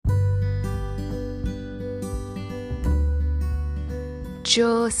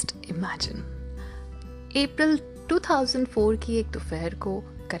Just imagine, अप्रैल 2004 की एक दोपहर को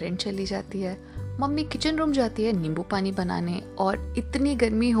करंट चली जाती है। मम्मी किचन रूम जाती है नींबू पानी बनाने और इतनी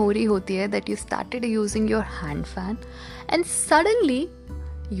गर्मी हो रही होती है that you started using your hand fan and suddenly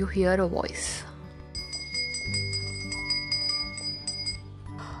you here a voice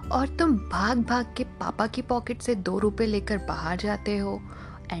और तुम भाग भाग के पापा की पॉकेट से 2 रुपए लेकर बाहर जाते हो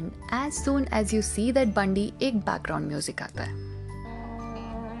and as soon as you see that बंडी एक बैकग्राउंड म्यूजिक आता है।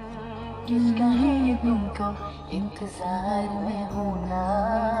 किसका है ये दिन का इंतजार में होना,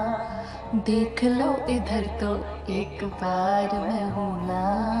 देख लो इधर तो एक बार मैं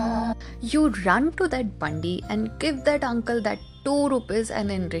होना। You run to that bandi and give that uncle that 2 rupees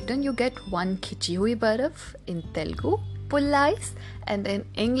and in return you get 1 khichi hui baraf, in Telugu pullais, and in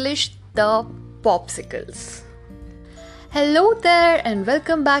English the popsicles. Hello there and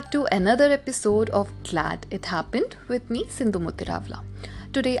welcome back to another episode of Glad It Happened with me Sindhu Mutiravla.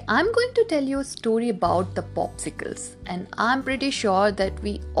 Today I'm going to tell you a story about the popsicles and I'm pretty sure that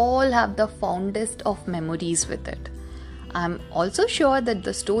we all have the fondest of memories with it. I'm also sure that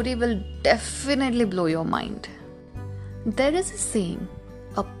the story will definitely blow your mind. There is a saying,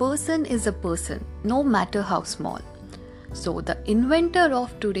 a person is a person no matter how small. So the inventor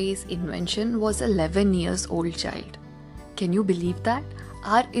of today's invention was a 11 years old child. Can you believe that?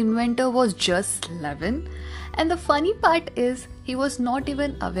 Our inventor was just 11 and the funny part is he was not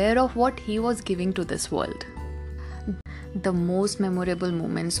even aware of what he was giving to this world. The most memorable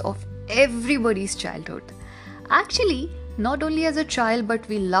moments of everybody's childhood. Actually, not only as a child but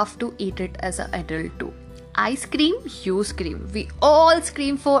we love to eat it as an adult too. Ice cream, you scream. We all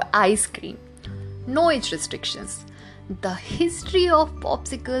scream for ice cream. No age restrictions. The history of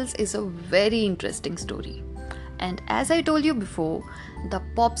popsicles is a very interesting story. And as I told you before, the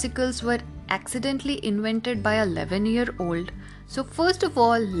popsicles were accidentally invented by a 11-year-old. So first of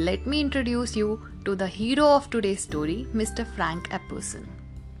all, let me introduce you to the hero of today's story, Mr. Frank Apperson.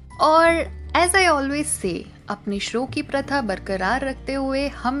 और as I always say, अपनी show की प्रथा बरकरार रखते हुए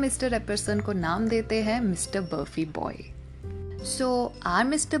हम mister एपर्सन को नाम देते हैं mister barfi boy. So our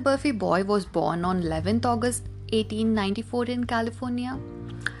Mr. Burfy boy was born on 11th August 1894 in California.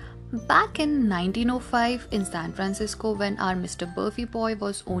 Back in 1905 in San Francisco when our Mr. Burfy boy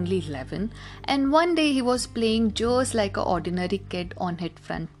was only 11 and one day he was playing just like an ordinary kid on his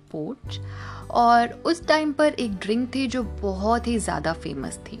front porch और उस time पर एक drink थी जो बहुत ही ज़्यादा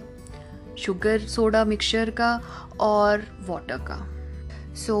famous थी, sugar soda mixture का और वाटर का.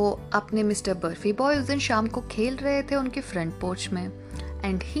 अपने मिस्टर बर्फी बॉय उस दिन शाम को खेल रहे थे उनके फ्रंट पोर्च में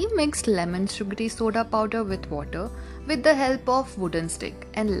and he mixed lemon sugary soda powder with water with the help of wooden stick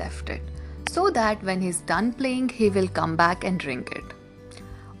and left it so that when he's done playing he will come back and drink it.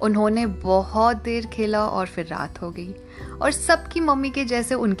 उन्होंने बहुत देर खेला और फिर रात हो गई और सबकी मम्मी के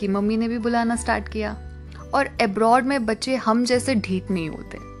जैसे उनकी मम्मी ने भी बुलाना स्टार्ट किया. और अब्रॉड में बच्चे हम जैसे ढीठ नहीं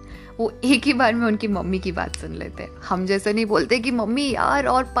होते, वो एक ही बार में उनकी मम्मी की बात सुन लेते. हम जैसे नहीं बोलते कि मम्मी यार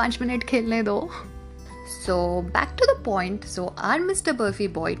और 5 मिनट खेलने दो. So back to the point, so our Mr. Burfy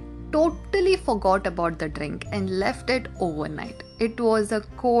boy totally forgot about the drink and left it overnight. It was a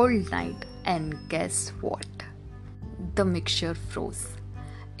cold night and guess what? The mixture froze.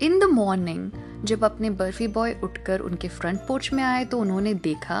 In the morning, जब अपने barfi boy उठकर उनके front porch में आए तो उन्होंने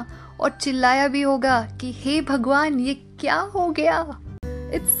देखा और चिल्लाया भी होगा कि हे भगवान ये क्या हो गया.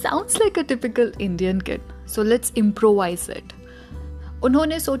 It sounds like a typical Indian kid, so let's improvise it.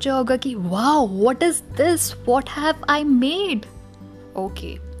 उन्होंने सोचा होगा कि wow, what is this? What have I made?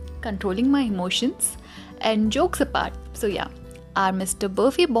 Okay, controlling my emotions and jokes apart. So yeah, our Mr.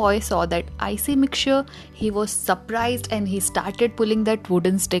 Burfy boy saw that icy mixture. He was surprised and he started pulling that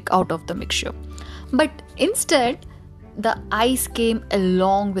wooden stick out of the mixture. But instead, the ice came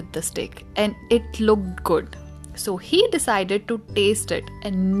along with the stick and it looked good. So he decided to taste it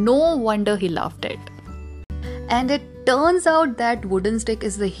and no wonder he loved it. And it turns out that wooden stick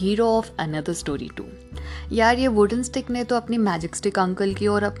is the hero of another story too. यार ये wooden stick ने तो अपनी magic stick uncle की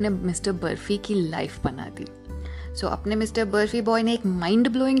और अपने mister barfi की life बना दी. अपने मिस्टर बर्फी बॉय ने एक माइंड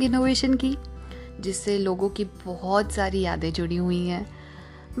ब्लोइंग इनोवेशन की जिससे लोगों की बहुत सारी यादें जुड़ी हुई हैं.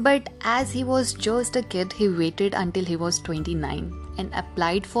 But as he was just a kid, he waited until he was 29 and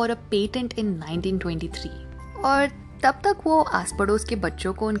applied for a patent in 1923. और तब तक वो आस पड़ोस के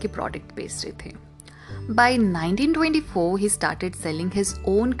बच्चों को उनके प्रोडक्ट बेच रहे थे. By 1924, he started selling his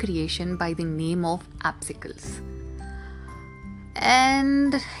own creation by the name of Apsicles.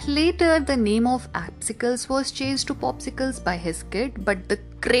 And later, the name of Apsicles was changed to Popsicles by his kid, but the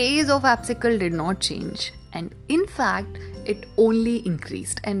craze of Apsicle did not change. And in fact, it only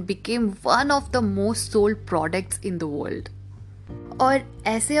increased and became one of the most sold products in the world. और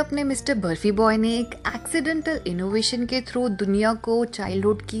ऐसे अपने mister barfi boy ने एक accidental innovation के through दुनिया को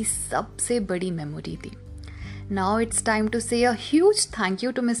childhood की सबसे बड़ी memory the. Now it's time to say a huge thank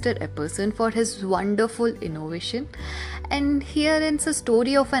you to Mr. Epperson for his wonderful innovation. And here ends a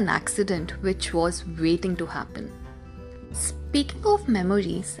story of an accident which was waiting to happen. Speaking of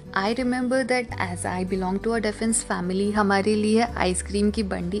memories, I remember that as I belong to a defense family, हमारे लिए ice cream की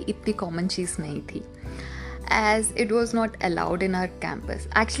बंडी इतनी common चीज़ नहीं थी, as it was not allowed in our campus.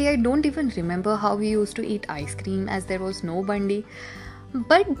 Actually, I don't even remember how we used to eat ice cream as there was no bandi.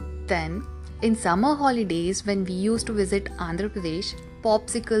 But then, in summer holidays when we used to visit Andhra Pradesh,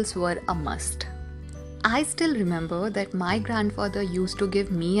 popsicles were a must. I still remember that my grandfather used to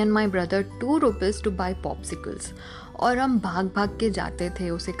give me and my brother 2 rupees to buy popsicles. और हम भाग भाग के जाते थे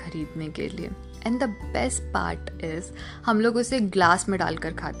उसे खरीदने के लिए. And the best part is हम लोग उसे ग्लास में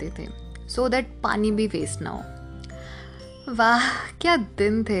डालकर खाते थे so that पानी भी वेस्ट ना हो. वाह क्या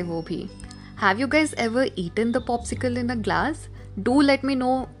दिन थे वो भी. Have you guys ever eaten the popsicle in a glass? Do let me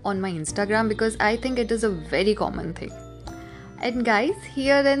know on my Instagram because I think it is a very common thing. And guys,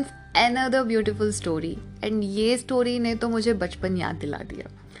 here ends another beautiful story. And ये story ने तो मुझे बचपन याद दिला दिया.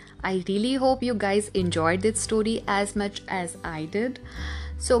 I really hope you guys enjoyed this story as much as I did.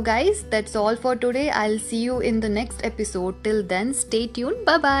 So guys, that's all for today. I'll see you in the next episode. Till then, stay tuned.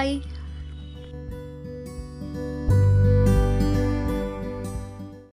 Bye bye.